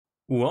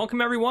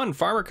Welcome everyone,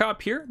 Farmer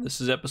Cop here.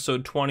 This is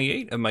episode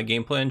 28 of my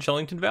gameplay in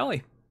Chellington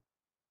Valley.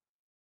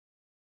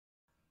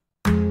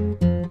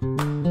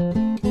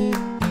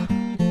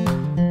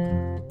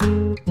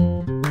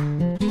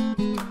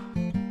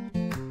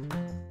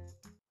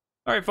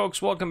 Alright folks,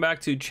 welcome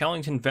back to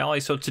Chellington Valley.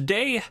 So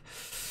today,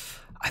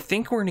 I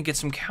think we're going to get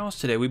some cows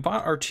today. We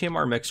bought our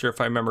TMR mixer, if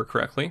I remember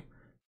correctly.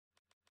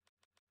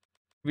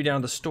 Be down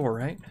at the store,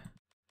 right?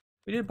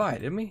 We did buy it,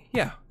 didn't we?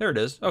 Yeah, there it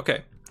is.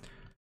 Okay.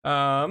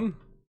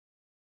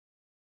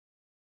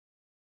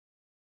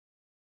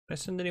 Did I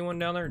send anyone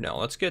down there? No,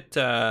 let's get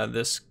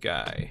this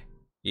guy.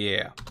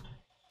 Yeah.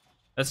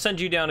 Let's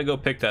send you down to go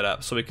pick that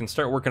up so we can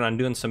start working on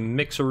doing some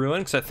mixer-ruin,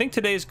 because I think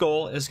today's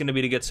goal is going to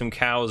be to get some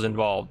cows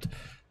involved.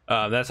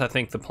 That's, I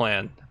think, the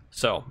plan.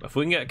 So if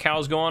we can get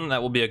cows going,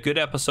 that will be a good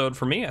episode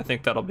for me. I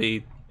think that'll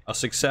be a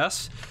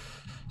success.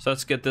 So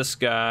let's get this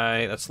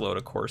guy. Let's load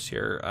a course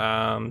here.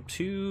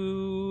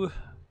 To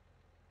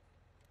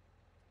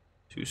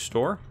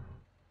store.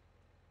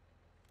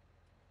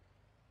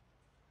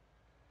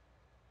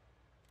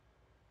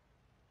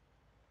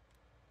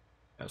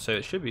 I'd say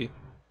it should be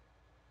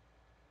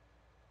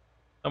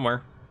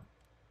somewhere.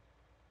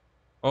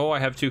 Oh, I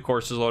have 2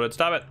 courses loaded.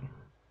 Stop it.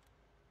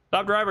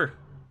 Stop, driver.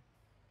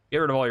 Get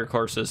rid of all your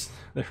courses.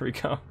 There we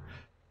go.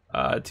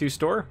 To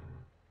store.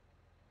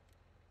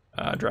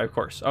 Drive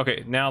course.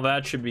 Okay, now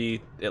that should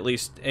be at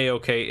least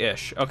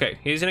a-okay-ish. Okay,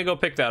 he's gonna go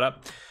pick that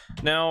up.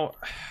 Now,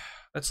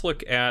 let's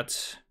look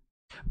at...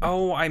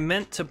 Oh, I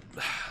meant to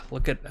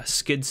look at a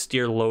skid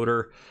steer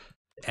loader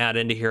add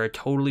into here. I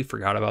totally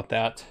forgot about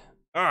that.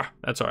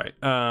 That's all right.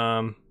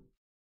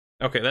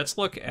 Okay, let's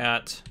look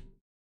at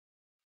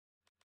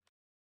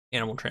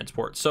animal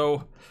transport.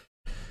 So,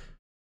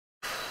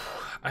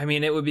 I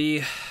mean, it would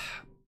be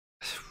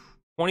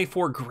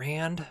 24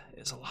 grand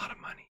is a lot of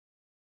money.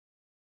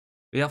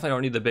 We definitely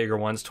don't need the bigger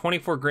ones.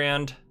 24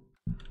 grand.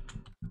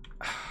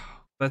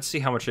 Let's see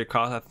how much it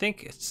costs. I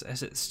think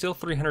is it still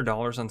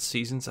 $300 on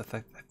seasons? I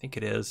think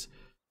it is.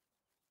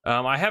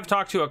 I have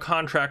talked to a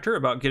contractor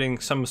about getting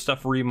some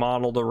stuff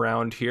remodeled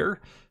around here,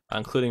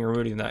 including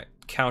removing that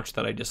couch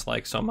that I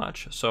dislike so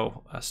much.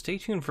 So stay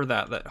tuned for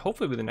that. That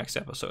hopefully will be the next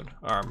episode,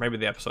 or maybe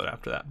the episode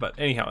after that. But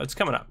anyhow, it's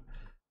coming up.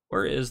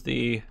 Where is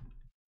the...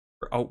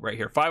 Oh, right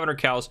here, 500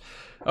 cows.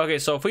 Okay,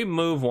 so if we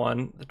move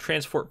one, the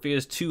transport fee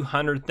is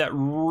 200. That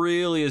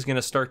really is going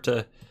to start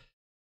to...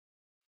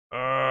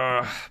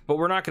 but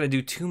we're not going to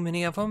do too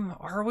many of them,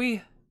 are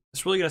we?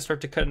 It's really going to start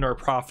to cut into our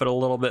profit a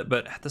little bit,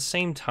 but at the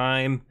same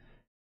time,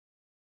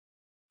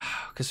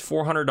 because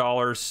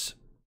 $400...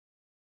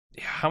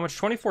 Yeah, how much?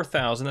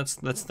 24,000.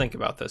 Let's think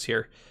about this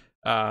here.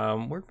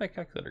 Where'd my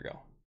calculator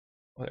go?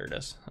 Oh, there it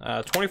is.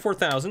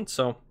 24,000.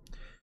 So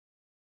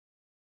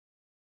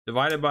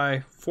divided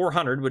by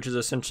 400, which is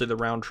essentially the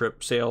round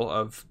trip sale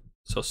of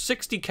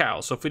 60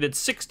 cows. So if we did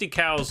 60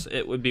 cows,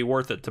 it would be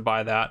worth it to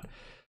buy that.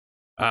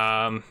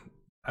 I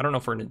don't know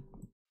if we're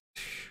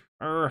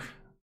gonna.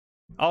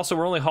 Also,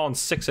 we're only hauling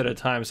 6 at a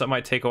time, so that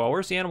might take a while.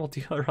 Where's the animal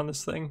dealer on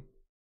this thing?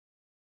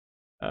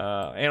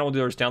 Animal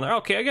dealers down there.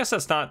 Okay, I guess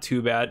that's not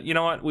too bad. You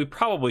know what? We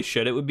probably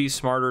should. It would be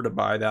smarter to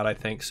buy that, I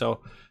think.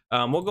 So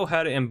we'll go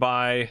ahead and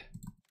buy...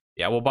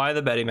 Yeah, we'll buy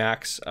the Betty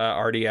Max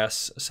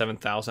RDS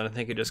 7000. I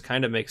think it just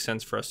kind of makes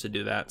sense for us to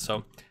do that.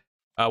 So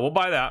we'll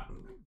buy that.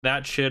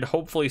 That should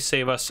hopefully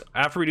save us...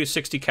 After we do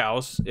 60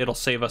 cows, it'll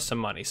save us some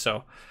money.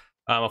 So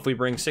if we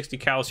bring 60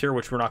 cows here,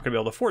 which we're not going to be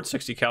able to afford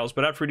 60 cows,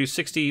 but after we do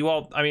 60...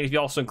 Well, I mean, if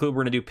you also include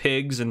we're going to do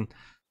pigs and...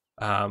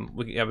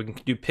 we can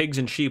do pigs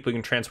and sheep. We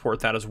can transport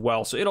that as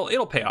well, so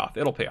it'll pay off.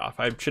 It'll pay off.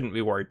 I shouldn't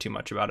be worried too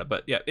much about it,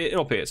 but yeah,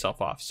 it'll pay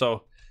itself off.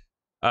 So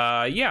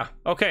yeah,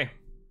 okay,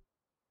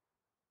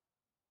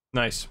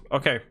 nice.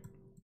 Okay,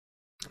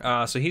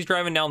 so he's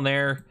driving down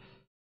there.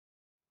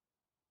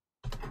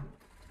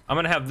 I'm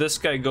gonna have this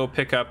guy go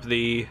pick up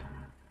the...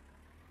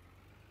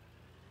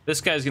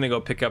 This guy's gonna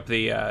go pick up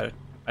the I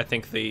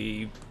think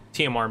the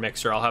TMR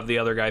mixer. I'll have the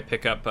other guy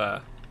pick up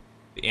the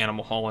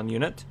animal hauling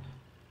unit.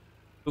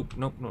 Oop,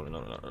 nope, no.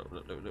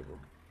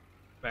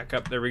 Back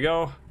up, there we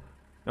go.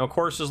 No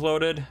course is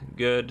loaded.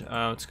 Good.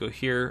 Let's go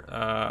here.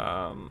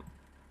 To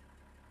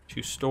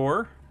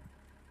store.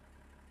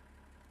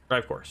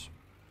 Drive course.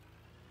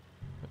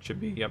 That should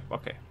be, yep,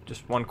 okay.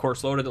 Just 1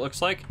 course loaded, it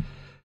looks like.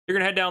 You're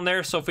gonna head down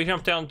there, so if we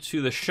jump down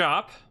to the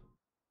shop,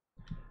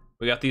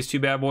 we got these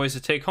 2 bad boys to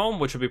take home,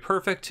 which will be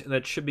perfect.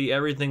 That should be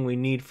everything we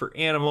need for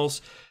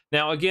animals.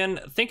 Now, again,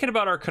 thinking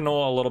about our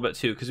canola a little bit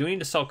too, because we need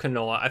to sell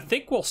canola. I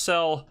think we'll just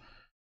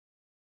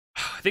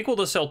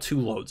sell 2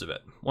 loads of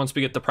it once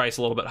we get the price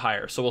a little bit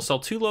higher. So we'll sell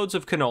 2 loads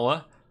of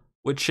canola,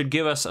 which should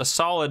give us a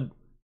solid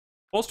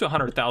close to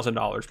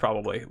 $100,000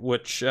 probably,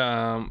 which is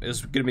going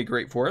to be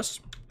great for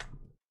us.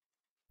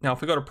 Now,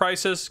 if we go to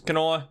prices,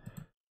 canola,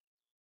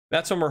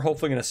 that's when we're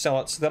hopefully going to sell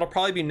it. So that'll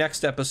probably be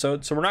next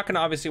episode. So we're not going to,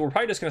 obviously, we're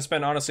probably just going to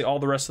spend, honestly, all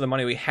the rest of the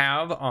money we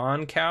have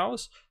on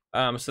cows.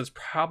 So that's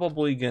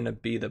probably going to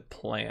be the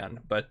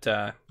plan. But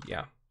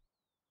yeah,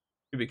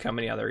 should be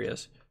coming out. There he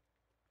is.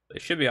 They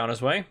should be on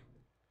his way.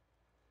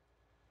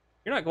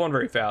 You're not going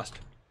very fast.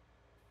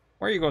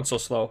 Why are you going so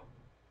slow?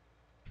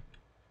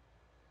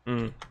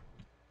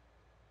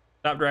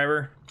 Stop,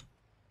 driver.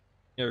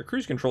 Yeah, the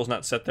cruise control's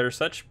not set there,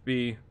 so that should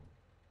be...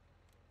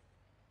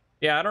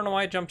 Yeah, I don't know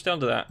why it jumps down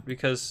to that,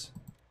 because...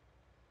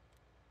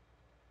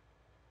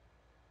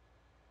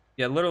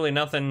 Yeah, literally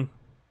nothing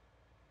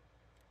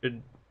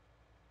should...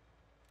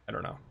 I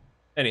don't know.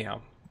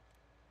 Anyhow.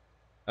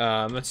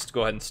 Let's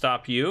go ahead and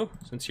stop you,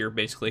 since you're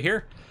basically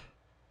here.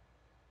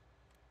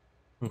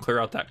 And clear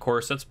out that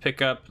course. Let's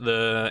pick up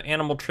the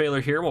animal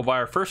trailer here. We'll buy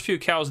our first few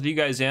cows with you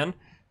guys in.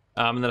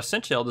 And then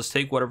essentially I'll just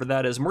take whatever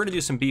that is. And we're going to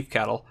do some beef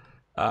cattle,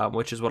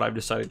 which is what I've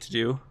decided to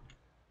do.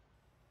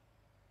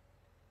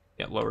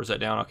 Yeah, lowers that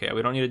down. Okay,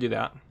 we don't need to do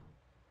that.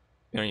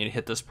 We don't need to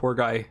hit this poor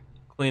guy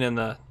cleaning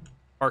the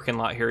parking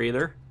lot here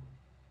either.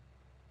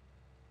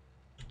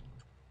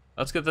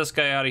 Let's get this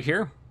guy out of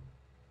here.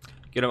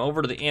 Get him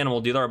over to the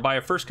animal dealer. I'll buy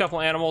our first couple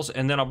animals,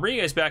 and then I'll bring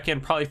you guys back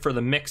in probably for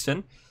the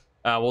mixing.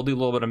 We'll do a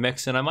little bit of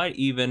mixing. I might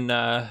even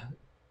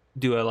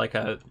do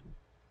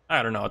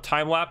a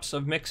time lapse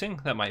of mixing.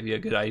 That might be a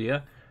good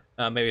idea.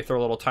 Maybe throw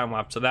a little time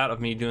lapse of that,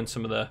 of me doing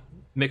some of the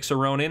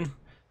mix-a-roning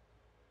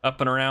up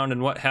and around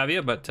and what have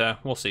you. But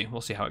we'll see.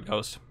 We'll see how it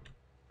goes.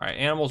 All right,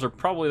 animals are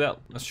probably that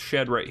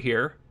shed right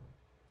here.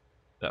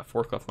 That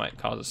forklift might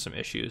cause us some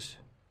issues.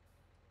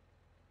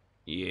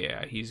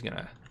 Yeah, he's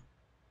gonna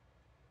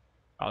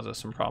cause us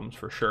some problems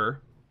for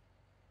sure.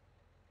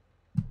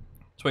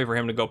 Let's wait for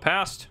him to go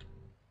past.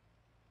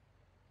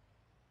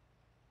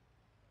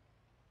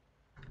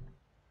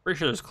 Pretty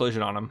sure there's a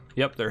collision on him.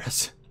 Yep, there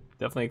is.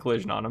 Definitely a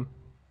collision on him.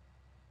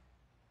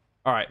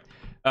 All right.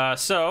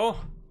 So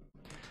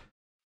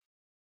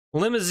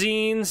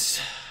limousines.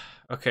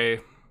 Okay.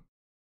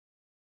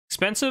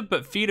 Expensive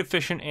but feed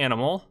efficient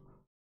animal.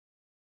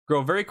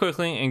 Grow very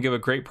quickly and give a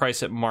great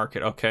price at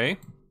market. Okay.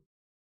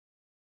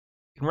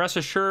 And rest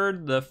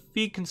assured, the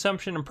feed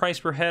consumption and price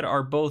per head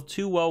are both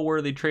two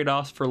well-worthy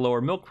trade-offs for lower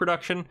milk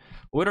production.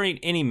 We don't need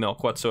any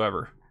milk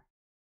whatsoever.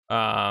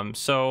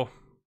 So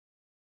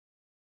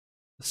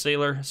the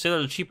Sailor's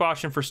a cheap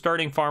option for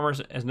starting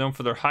farmers, as known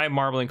for their high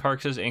marbling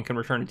carcasses and can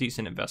return a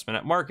decent investment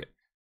at market.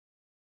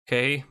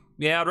 Okay,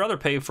 yeah, I'd rather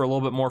pay for a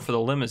little bit more for the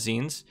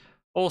limousines.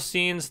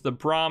 Holsteins, the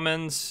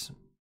Brahmins,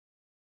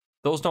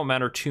 those don't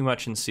matter too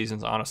much in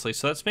seasons, honestly.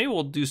 So maybe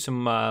we'll do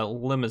some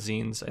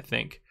limousines, I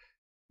think.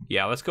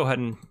 Yeah, let's go ahead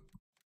and...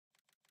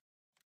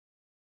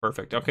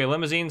 Perfect. Okay,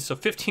 limousines. So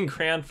 15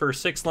 grand for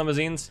 6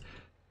 limousines.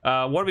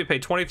 What do we pay?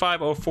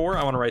 2504.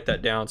 I want to write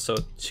that down. So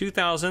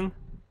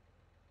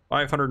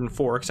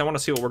 2,504, because I want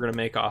to see what we're going to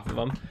make off of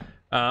them.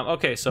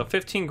 Okay, so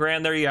 15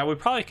 grand there. Yeah, we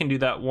probably can do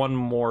that one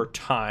more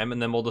time,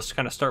 and then we'll just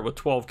kind of start with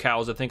 12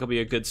 cows. I think will be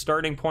a good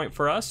starting point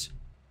for us.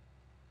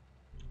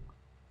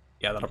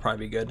 Yeah, that'll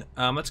probably be good.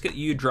 Let's get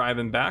you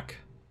driving back.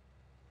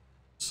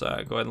 Let's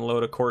go ahead and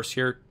load a course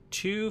here.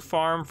 To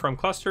farm from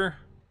cluster.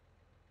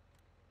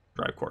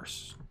 Drive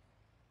course.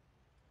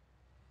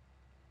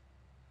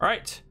 All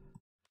right.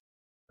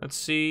 Let's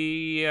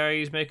see.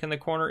 He's making the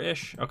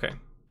corner-ish. Okay.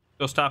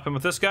 Go stop him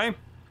with this guy.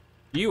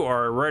 You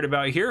are right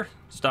about here.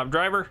 Stop,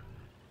 driver.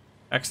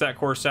 X that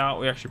course out.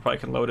 We actually probably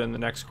can load in the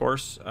next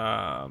course.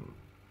 To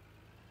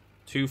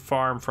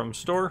farm from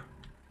store.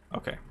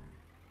 Okay. Get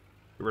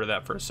rid of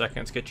that for a second.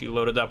 Let's get you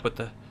loaded up with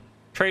the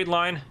trade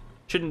line.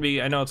 Shouldn't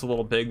be, I know it's a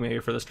little big maybe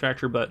for this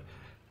tractor, but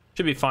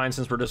should be fine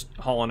since we're just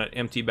hauling it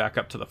empty back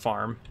up to the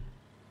farm.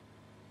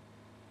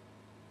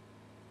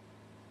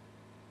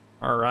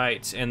 All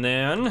right, and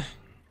then...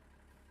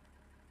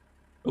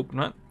 Oh,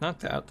 not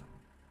that.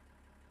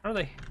 How do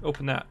they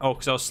open that? Oh,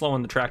 because I was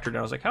slowing the tractor down.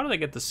 I was like, how do they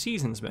get the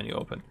seasons menu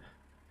open?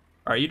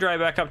 All right, you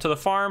drive back up to the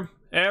farm.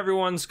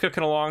 Everyone's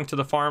cooking along to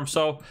the farm.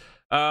 So,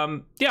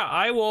 yeah,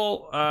 I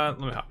will... let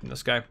me hop in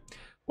this guy.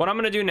 What I'm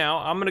going to do now,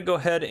 I'm going to go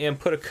ahead and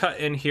put a cut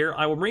in here.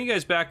 I will bring you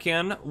guys back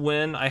in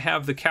when I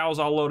have the cows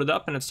all loaded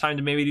up and it's time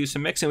to maybe do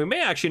some mixing. We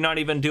may actually not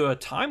even do a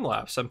time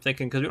lapse, I'm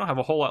thinking, because we don't have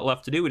a whole lot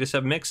left to do. We just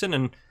have mixing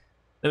and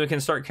then we can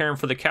start caring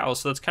for the cows.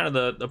 So that's kind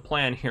of the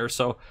plan here.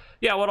 So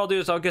yeah, what I'll do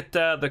is I'll get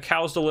the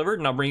cows delivered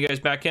and I'll bring you guys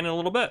back in a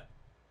little bit.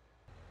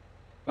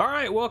 All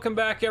right, welcome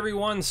back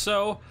everyone.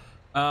 So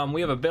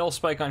we have a bale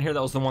spike on here.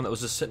 That was the one that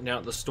was just sitting out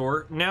at the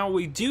store. Now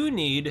we do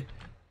need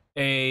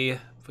a...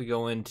 If we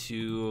go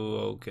into,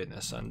 oh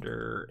goodness,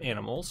 under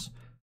animals,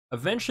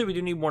 eventually we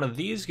do need one of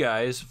these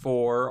guys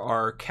for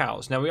our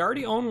cows. Now we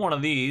already own one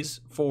of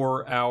these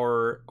for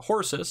our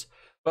horses,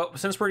 but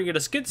since we're gonna get a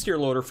skid steer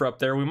loader for up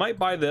there, we might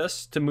buy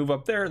this to move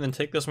up there and then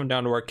take this one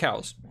down to our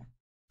cows.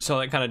 So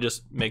that kind of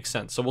just makes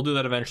sense. So we'll do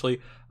that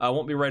eventually.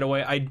 Won't be right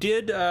away. I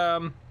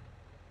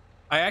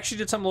actually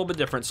did something a little bit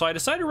different. So I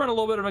decided to run a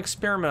little bit of an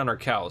experiment on our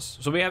cows.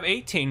 So we have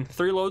 18,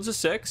 3 loads of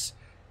 6,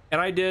 and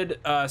I did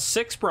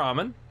 6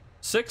 Brahmin,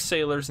 6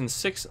 sailors, and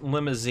 6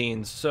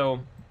 limousines. So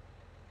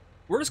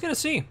we're just gonna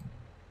see.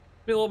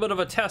 Be a little bit of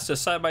a test, a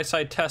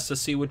side-by-side test to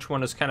see which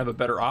one is kind of a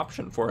better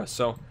option for us.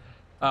 So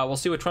we'll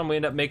see which one we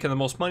end up making the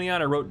most money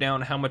on. I wrote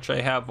down how much I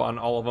have on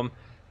all of them,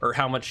 or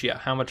how much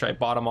I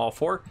bought them all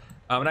for.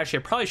 And actually,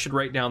 I probably should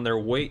write down their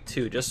weight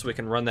too, just so we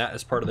can run that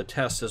as part of the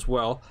test as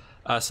well.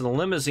 So the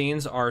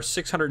limousines are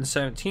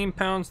 617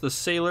 pounds. The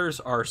sailors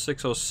are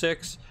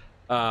 606.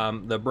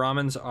 The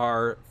Brahmins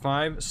are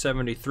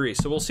 573.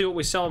 So we'll see what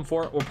we sell them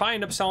for. We'll probably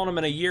end up selling them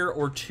in a year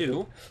or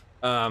two.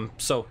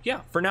 So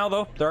yeah, for now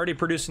though, they're already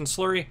producing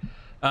slurry.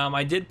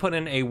 I did put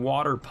in a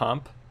water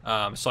pump.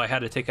 So I had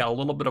to take out a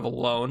little bit of a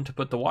loan to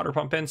put the water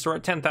pump in. So we're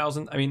at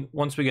 10,000. I mean,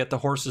 once we get the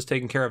horses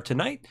taken care of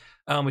tonight,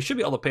 we should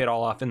be able to pay it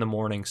all off in the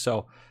morning.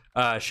 So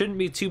shouldn't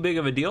be too big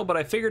of a deal, but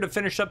I figured to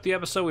finish up the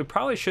episode, we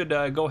probably should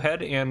go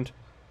ahead and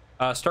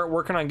start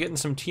working on getting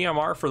some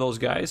TMR for those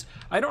guys.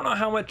 I don't know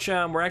how much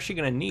we're actually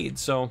going to need.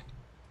 So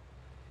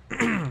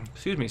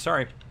excuse me.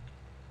 Sorry.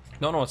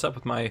 Don't know what's up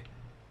with my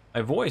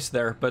voice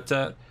there, but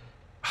oh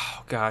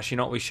gosh, you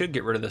know what? We should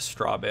get rid of this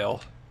straw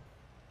bale.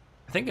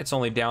 I think it's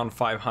only down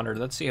 500.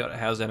 Let's see what it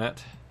has in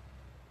it.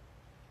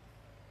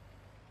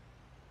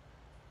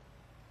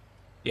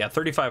 Yeah,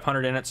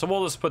 3,500 in it. So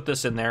we'll just put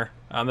this in there.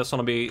 This one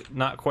will be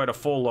not quite a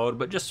full load,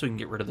 but just so we can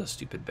get rid of this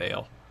stupid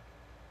bale.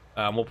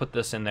 We'll put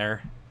this in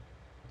there.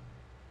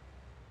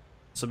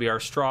 This will be our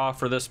straw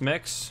for this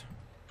mix.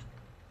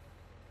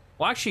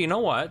 Well, actually, you know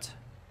what?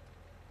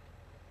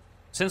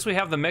 Since we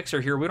have the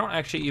mixer here, we don't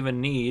actually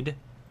even need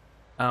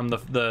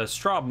the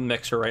straw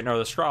mixer right now, or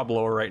the straw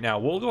blower right now.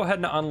 We'll go ahead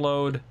and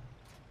unload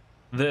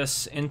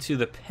this into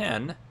the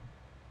pen.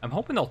 I'm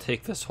hoping they'll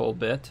take this whole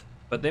bit,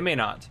 but they may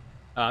not.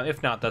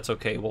 If not, that's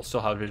okay. We'll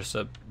still have just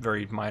a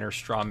very minor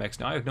straw mix.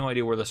 Now, I have no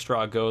idea where the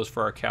straw goes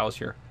for our cows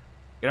here.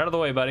 Get out of the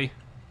way, buddy.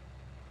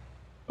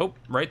 Oh,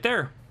 right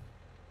there.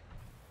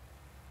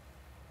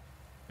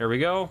 There we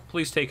go.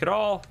 Please take it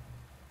all.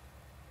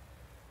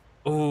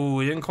 Oh,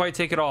 we didn't quite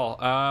take it all.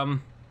 Oh,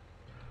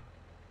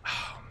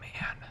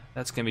 man.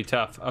 That's going to be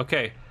tough.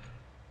 Okay.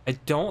 I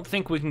don't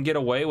think we can get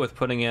away with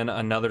putting in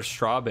another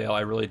straw bale.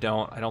 I really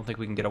don't. I don't think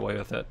we can get away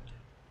with it.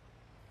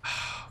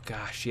 Oh,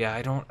 gosh. Yeah,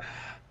 I don't...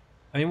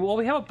 I mean, well,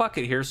 we have a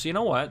bucket here, so you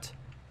know what?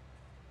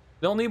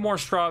 They'll need more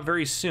straw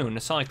very soon.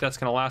 It's not like that's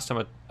going to last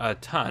them a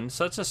ton.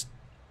 So that's just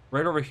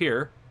right over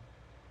here.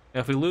 And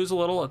if we lose a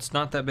little, it's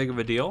not that big of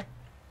a deal.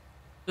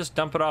 Just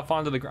dump it off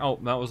onto the ground.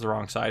 Oh, that was the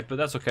wrong side, but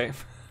that's okay.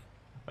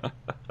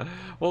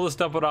 We'll just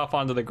dump it off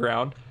onto the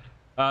ground.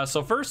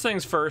 So first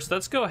things first,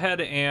 let's go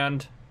ahead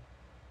and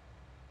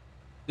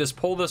just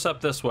pull this up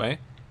this way.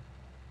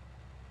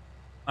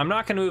 I'm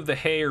not going to move the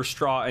hay or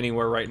straw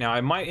anywhere right now.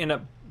 I might end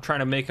up trying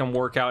to make them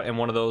work out in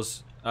one of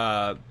those,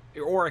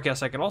 or I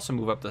guess I could also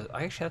move up the,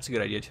 actually that's a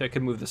good idea too. I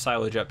could move the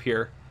silage up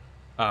here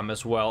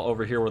as well,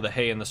 over here where the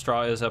hay and the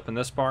straw is up in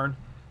this barn.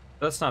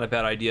 That's not a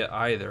bad idea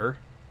either,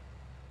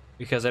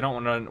 because I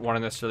don't want to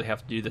necessarily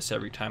have to do this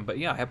every time. But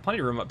yeah, I have plenty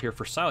of room up here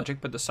for silage. I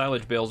can put the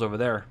silage bales over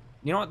there.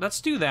 You know what,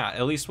 let's do that.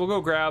 At least we'll go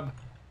grab,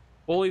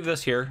 we'll leave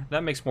this here.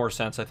 That makes more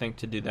sense, I think,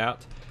 to do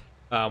that.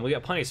 We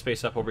got plenty of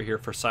space up over here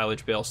for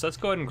silage bales. So let's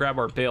go ahead and grab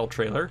our bale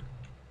trailer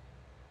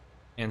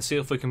and see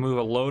if we can move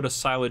a load of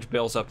silage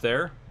bales up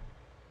there.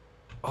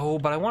 Oh,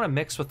 but I want to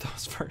mix with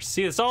those first.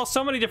 See, it's all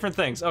so many different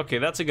things. Okay,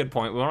 that's a good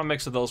point. We want to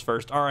mix with those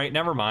first. All right,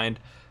 never mind.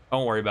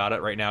 Don't worry about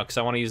it right now, because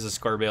I want to use the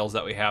square bales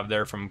that we have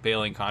there from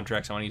baling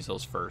contracts. I want to use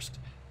those first,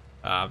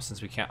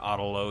 since we can't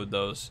auto load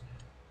those.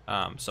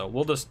 So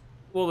we'll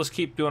just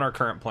keep doing our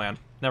current plan.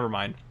 Never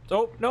mind.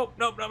 Oh, nope.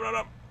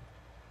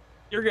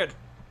 You're good.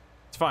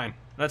 It's fine.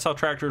 That's how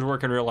tractors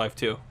work in real life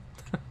too.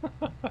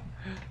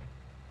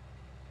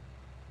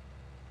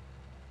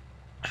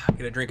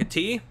 Get a drink of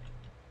tea.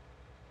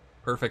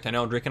 Perfect. I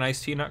know I'm drinking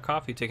iced tea, not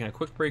coffee. Taking a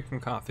quick break from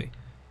coffee.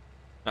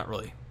 Not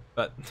really,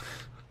 but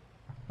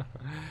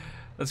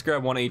let's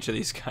grab one of each of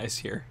these guys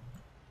here.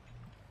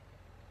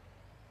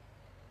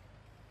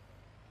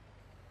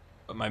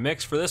 But my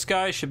mix for this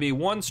guy should be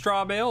 1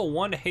 straw bale,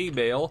 1 hay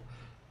bale,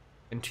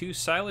 and 2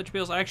 silage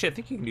bales. Actually, I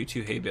think you can do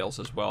 2 hay bales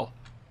as well.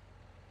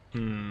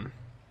 Well,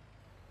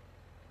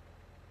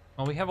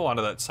 we have a lot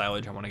of that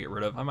silage I want to get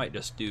rid of. I might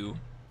just do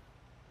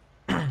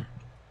 1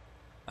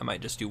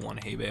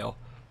 hay bale.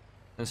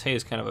 This hay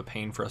is kind of a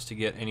pain for us to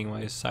get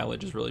anyways.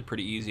 Silage is really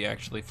pretty easy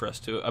actually for us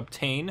to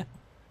obtain.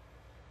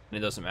 And it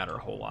doesn't matter a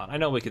whole lot. I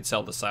know we could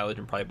sell the silage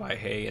and probably buy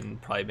hay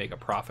and probably make a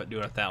profit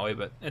doing it that way,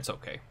 but it's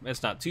okay.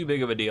 It's not too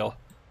big of a deal.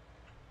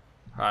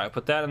 All right,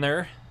 put that in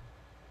there.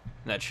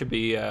 And that should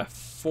be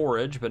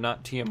forage, but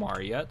not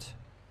TMR yet.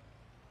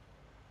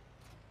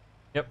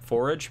 Yep,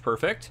 forage,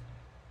 perfect.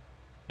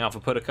 Now if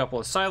we put a couple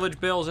of silage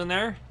bales in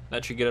there,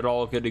 that should get it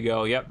all good to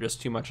go. Yep,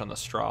 just too much on the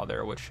straw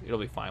there, which it'll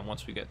be fine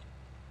once we get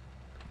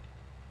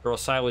throw a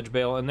silage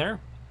bale in there.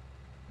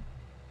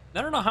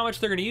 I don't know how much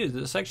they're going to use.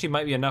 This actually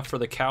might be enough for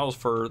the cows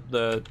for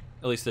at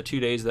least the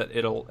 2 days that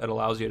it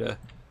allows you to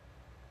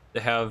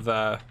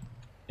have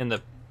in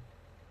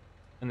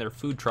their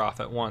food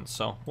trough at once.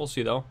 So we'll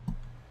see though. I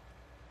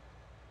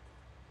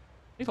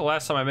think the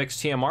last time I mixed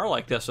TMR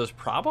like this was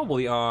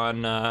probably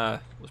on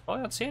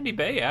Sandy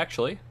Bay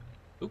actually.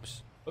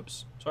 Oops,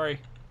 sorry,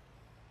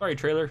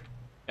 trailer.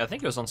 Yeah, I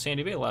think it was on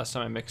Sandy Bay last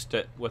time I mixed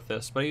it with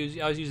this, but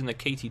I was using the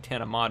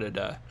KT10, a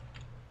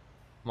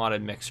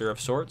modded mixer of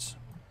sorts.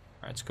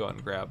 All right, let's go ahead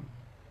and grab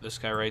this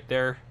guy right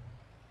there.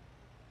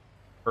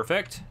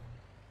 Perfect.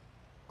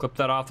 Clip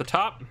that off the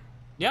top.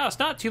 Yeah, it's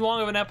not too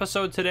long of an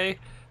episode today.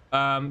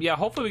 Yeah,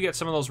 hopefully we get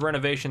some of those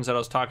renovations that I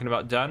was talking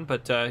about done.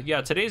 But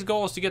yeah, today's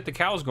goal is to get the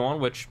cows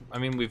going, which, I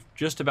mean, we've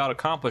just about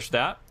accomplished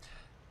that.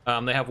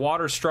 They have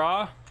water,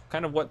 straw,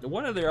 kind of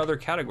what are their other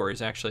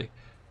categories, actually?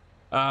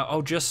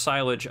 Oh, just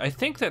silage. I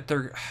think that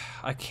they're,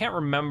 I can't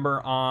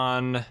remember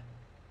on,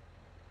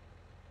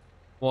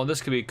 well,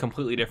 this could be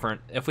completely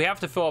different. If we have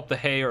to fill up the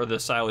hay or the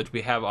silage,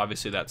 we have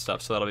obviously that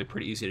stuff, so that'll be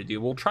pretty easy to do.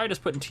 We'll try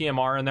just putting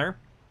TMR in there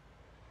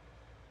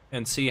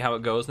and see how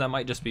it goes. That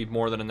might just be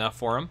more than enough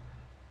for them.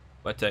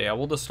 But yeah,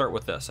 we'll just start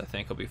with this. I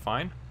think it'll be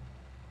fine.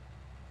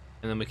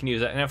 And then we can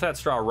use that. And if that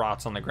straw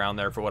rots on the ground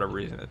there for whatever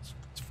reason, it's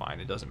fine.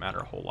 It doesn't matter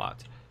a whole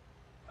lot.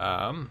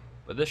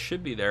 But this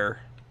should be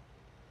their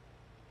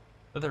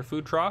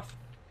food trough.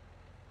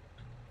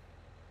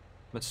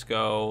 Let's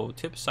go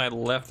tip side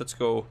left. Let's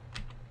go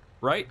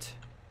right.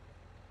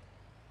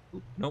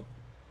 Oop, nope.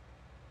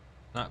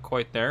 Not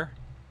quite there.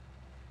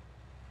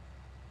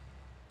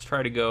 Let's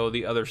try to go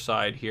the other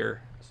side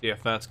here. See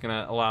if that's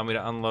gonna allow me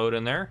to unload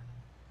in there.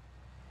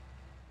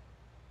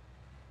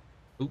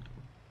 Oop,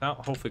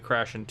 without hopefully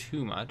crashing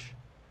too much.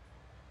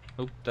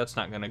 Oop, that's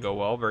not gonna go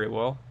well, very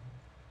well.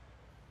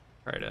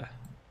 Try to,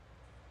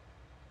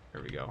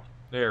 there we go.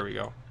 There we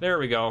go. There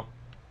we go.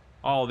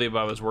 All of the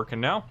above is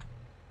working now.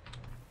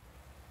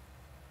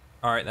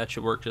 All right, that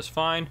should work just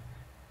fine.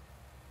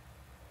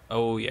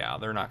 Oh yeah,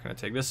 they're not gonna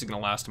take, this is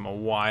gonna last them a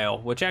while,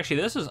 which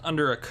actually this is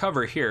under a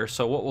cover here.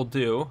 So what we'll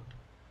do,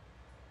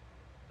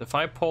 if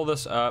I pull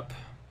this up,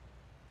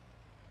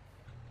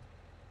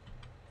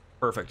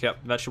 perfect, yep,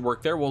 that should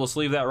work there. We'll just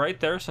leave that right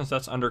there since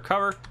that's under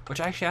cover, which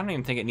actually I don't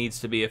even think it needs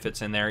to be if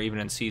it's in there, even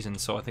in season.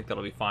 So I think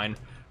that'll be fine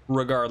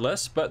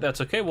regardless, but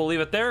that's okay, we'll leave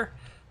it there.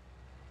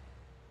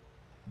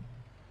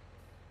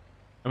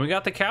 And we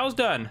got the cows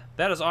done.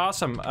 That is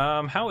awesome.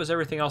 How is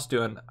everything else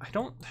doing?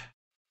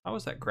 How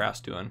is that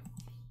grass doing?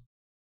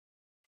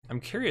 I'm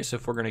curious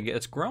if we're gonna get,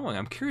 it's growing.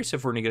 I'm curious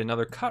if we're gonna get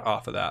another cut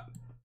off of that.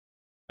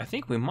 I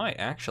think we might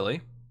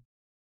actually.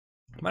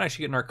 We might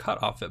actually get our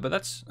cut off it, but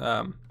that's,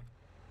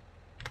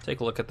 take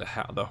a look at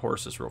the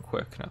horses real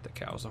quick. Not the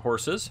cows, the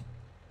horses.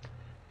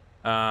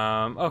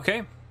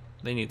 Okay.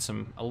 They need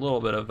a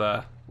little bit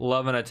of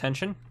love and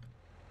attention.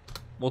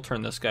 We'll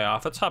turn this guy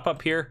off. Let's hop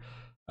up here.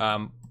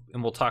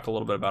 And we'll talk a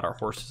little bit about our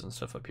horses and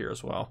stuff up here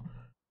as well.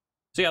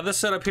 So yeah, this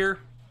setup here,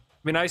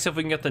 it'd be nice if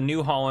we can get the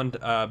New Holland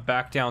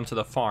back down to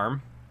the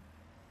farm.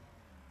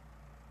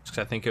 Because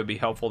I think it would be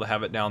helpful to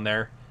have it down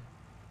there.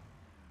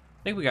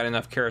 I think we got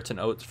enough carrots and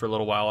oats for a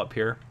little while up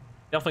here.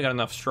 Definitely got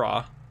enough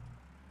straw.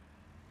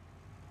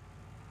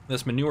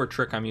 This manure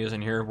trick I'm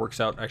using here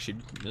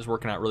is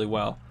working out really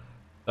well.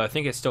 But I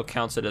think it still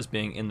counts it as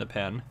being in the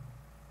pen.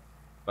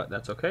 But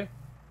that's okay.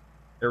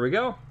 There we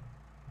go.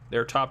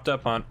 They're topped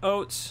up on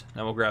oats.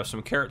 Now we'll grab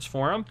some carrots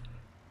for them.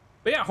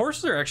 But yeah,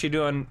 horses are actually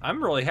doing,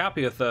 I'm really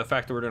happy with the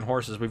fact that we're doing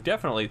horses. They've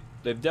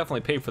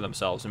definitely paid for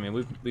themselves. I mean,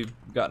 we've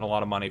gotten a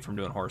lot of money from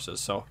doing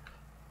horses. So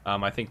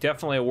I think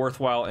definitely a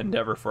worthwhile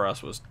endeavor for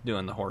us was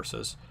doing the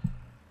horses.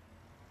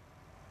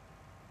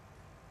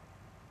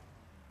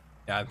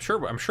 Yeah,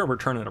 I'm sure we're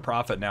turning a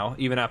profit now.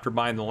 Even after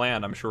buying the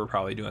land, I'm sure we're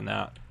probably doing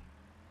that.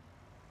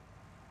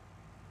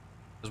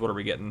 Because what are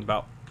we getting?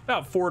 About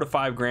 4 to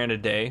 5 grand a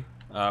day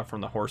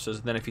from the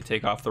horses. Then if you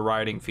take off the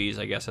riding fees,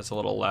 I guess that's a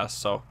little less.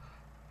 So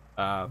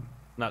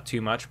not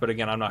too much. But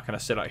again, I'm not going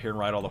to sit out here and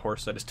ride all the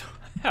horses. I just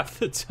don't have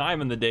the time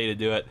in the day to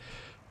do it.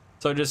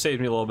 So it just saves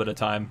me a little bit of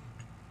time.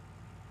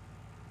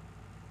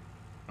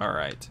 All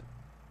right.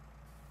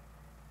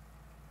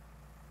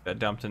 That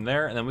dumped in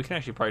there. And then we can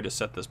actually probably just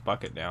set this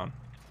bucket down.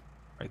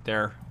 Right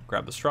there.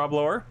 Grab the straw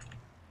blower.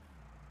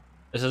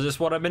 This is just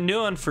what I've been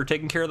doing for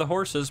taking care of the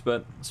horses,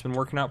 but it's been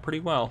working out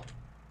pretty well.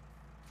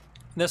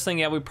 This thing,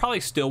 yeah, we probably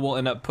still will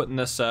end up putting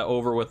this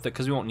over with it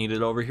because we won't need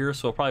it over here,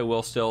 so we'll probably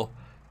will still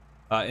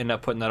end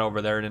up putting that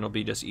over there, and it'll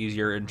be just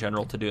easier in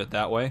general to do it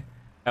that way.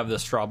 Have the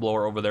straw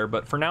blower over there,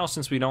 but for now,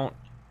 since we don't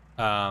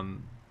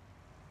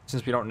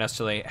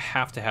necessarily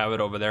have to have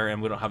it over there,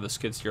 and we don't have the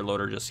skid steer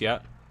loader just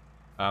yet,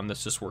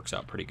 this just works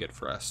out pretty good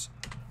for us.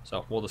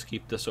 So we'll just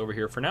keep this over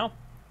here for now.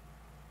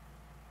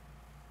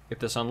 Get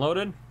this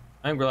unloaded.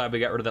 I'm glad we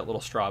got rid of that little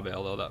straw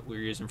bale though that we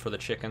were using for the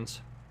chickens.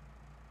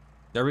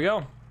 There we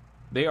go.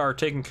 They are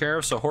taken care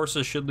of, so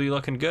horses should be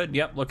looking good.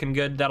 Yep, looking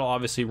good. That'll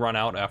obviously run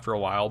out after a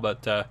while,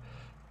 but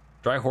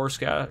dry horse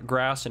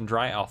grass and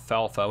dry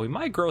alfalfa. We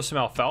might grow some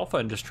alfalfa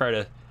and just try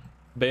to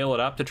bale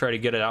it up to try to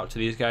get it out to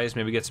these guys.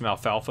 Maybe get some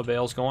alfalfa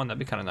bales going. That'd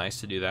be kind of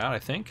nice to do that, I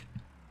think.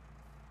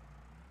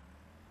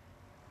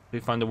 Be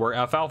fun to work.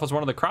 Alfalfa is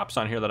one of the crops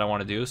on here that I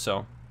want to do, so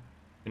it'd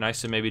be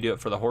nice to maybe do it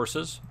for the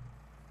horses.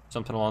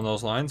 Something along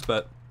those lines,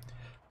 but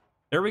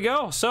there we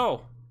go.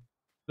 So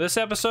this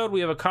episode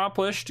we have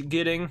accomplished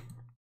getting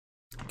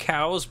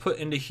cows put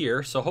into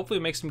here, so hopefully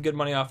we make some good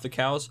money off the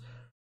cows.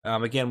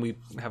 Again, we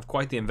have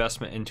quite the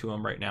investment into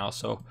them right now,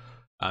 so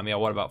yeah,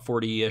 what, about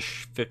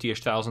 40-ish,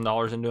 50-ish thousand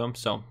dollars into them,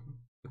 so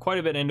quite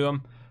a bit into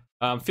them.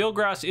 Field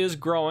grass is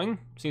growing,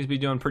 seems to be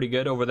doing pretty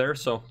good over there,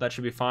 so that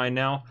should be fine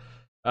now.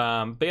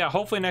 But yeah,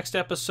 hopefully next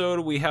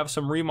episode we have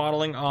some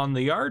remodeling on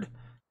the yard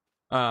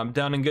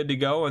done and good to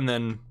go, and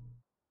then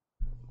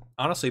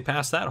honestly,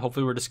 past that,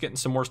 hopefully we're just getting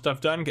some more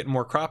stuff done, getting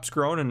more crops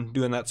grown, and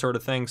doing that sort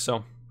of thing.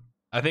 So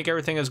I think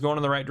everything is going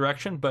in the right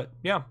direction. But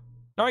yeah.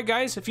 All right,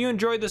 guys, if you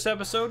enjoyed this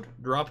episode,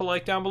 drop a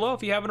like down below.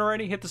 If you haven't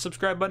already, hit the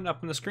subscribe button up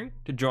on the screen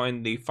to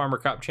join the Farmer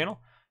Cop channel.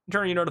 And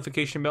turn on your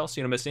notification bell so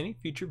you don't miss any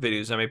future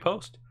videos I may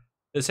post.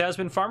 This has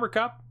been Farmer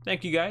Cop.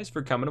 Thank you guys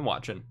for coming and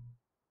watching.